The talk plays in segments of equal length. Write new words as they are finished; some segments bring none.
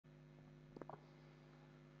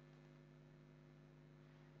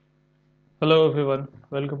Hello everyone,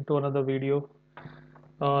 welcome to another video.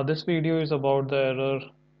 This video is about the error.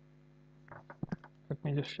 Let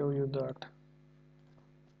me just show you that.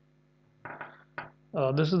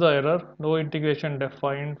 This is the error. No integration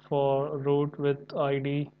defined for root with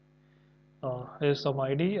ID is some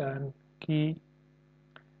ID and key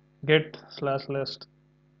get slash list.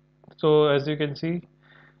 So as you can see,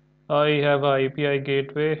 I have a API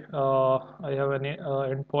gateway. I have an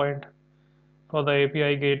endpoint for the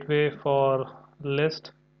API gateway for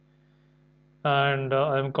list, and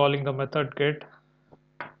I'm calling the method get.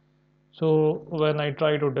 So when I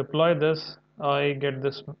try to deploy this, I get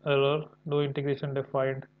this error, no integration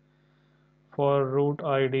defined for root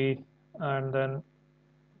ID and then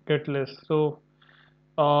get list. So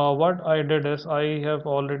what I did is I have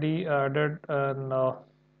already added an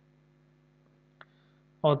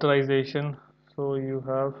authorization. So you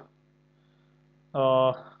have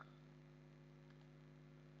uh,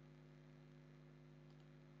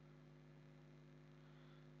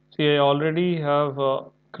 see, I already have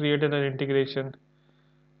created an integration.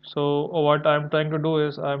 So what I'm trying to do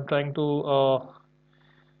is I'm trying to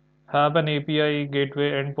have an API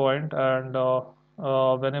gateway endpoint, and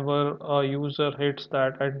whenever a user hits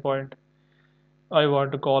that endpoint, I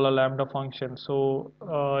want to call a Lambda function. So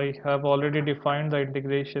I have already defined the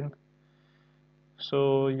integration.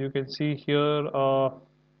 So you can see here,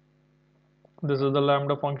 this is the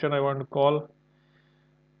Lambda function I want to call,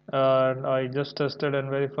 and I just tested and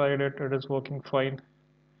verified it. It is working fine.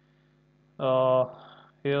 Uh,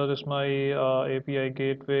 Here is my API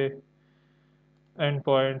gateway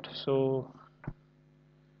endpoint. So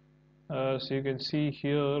as you can see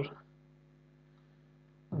here,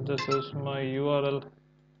 this is my URL.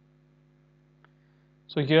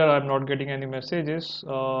 So here I'm not getting any messages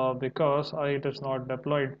because it is not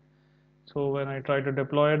deployed. So when I try to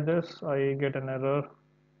deploy this, I get an error.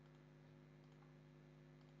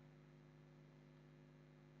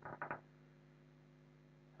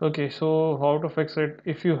 Okay, so how to fix it?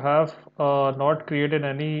 If you have not created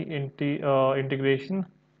any integration,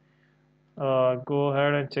 go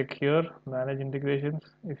ahead and check here, manage integrations.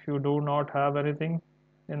 If you do not have anything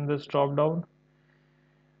in this drop down,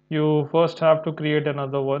 you first have to create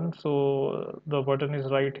another one. So the button is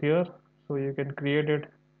right here, so you can create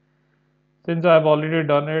it. Since I've already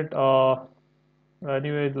done it,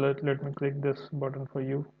 anyway, let me click this button for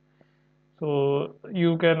you. So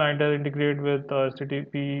you can either integrate with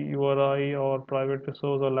HTTP URI or private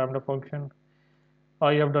resource or Lambda function.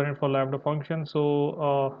 I have done it for Lambda function.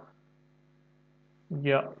 So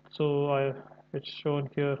yeah, so it's shown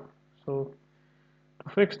here. So to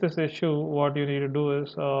fix this issue, what you need to do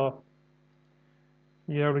is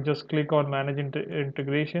you have to just click on manage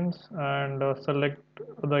integrations and select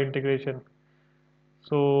the integration.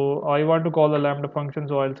 So I want to call the Lambda function,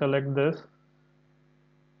 so I'll select this.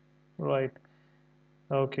 Right.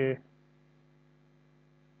 Okay.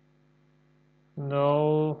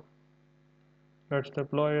 Now let's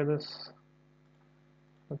deploy this.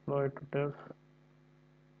 Deploy to dev.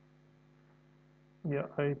 Yeah,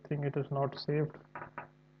 I think it is not saved.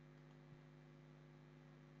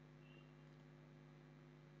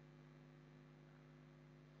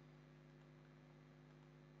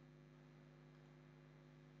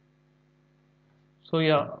 So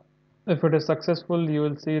yeah, if it is successful, you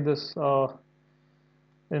will see this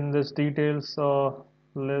in this details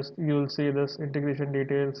list. You will see this integration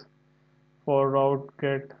details for route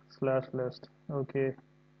get slash list. Okay.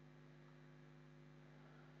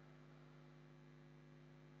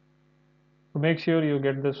 So make sure you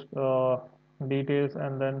get this details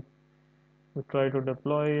and then you try to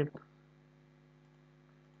deploy it.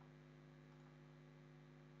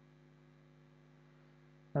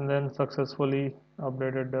 And then successfully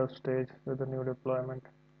updated dev stage with the new deployment.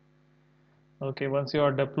 Okay, once you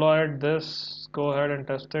are deployed this, go ahead and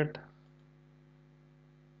test it.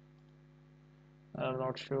 I'm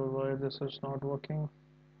not sure why this is not working.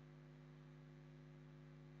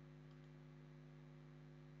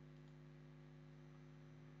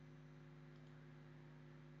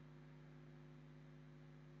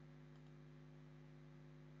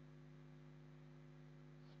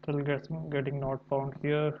 Still getting not found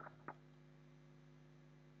here.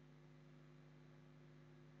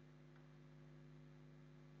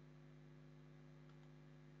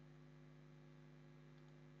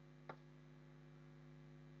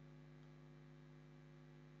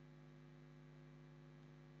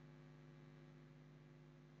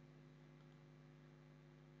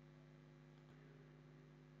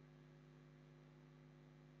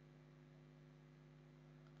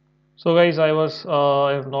 So guys, I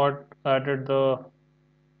have not added the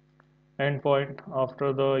endpoint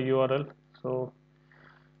after the URL. So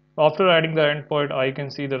after adding the endpoint, I can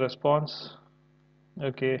see the response.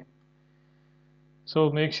 Okay, so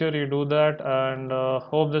make sure you do that, and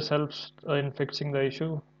hope this helps in fixing the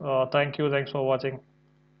issue. Thank you. Thanks for watching.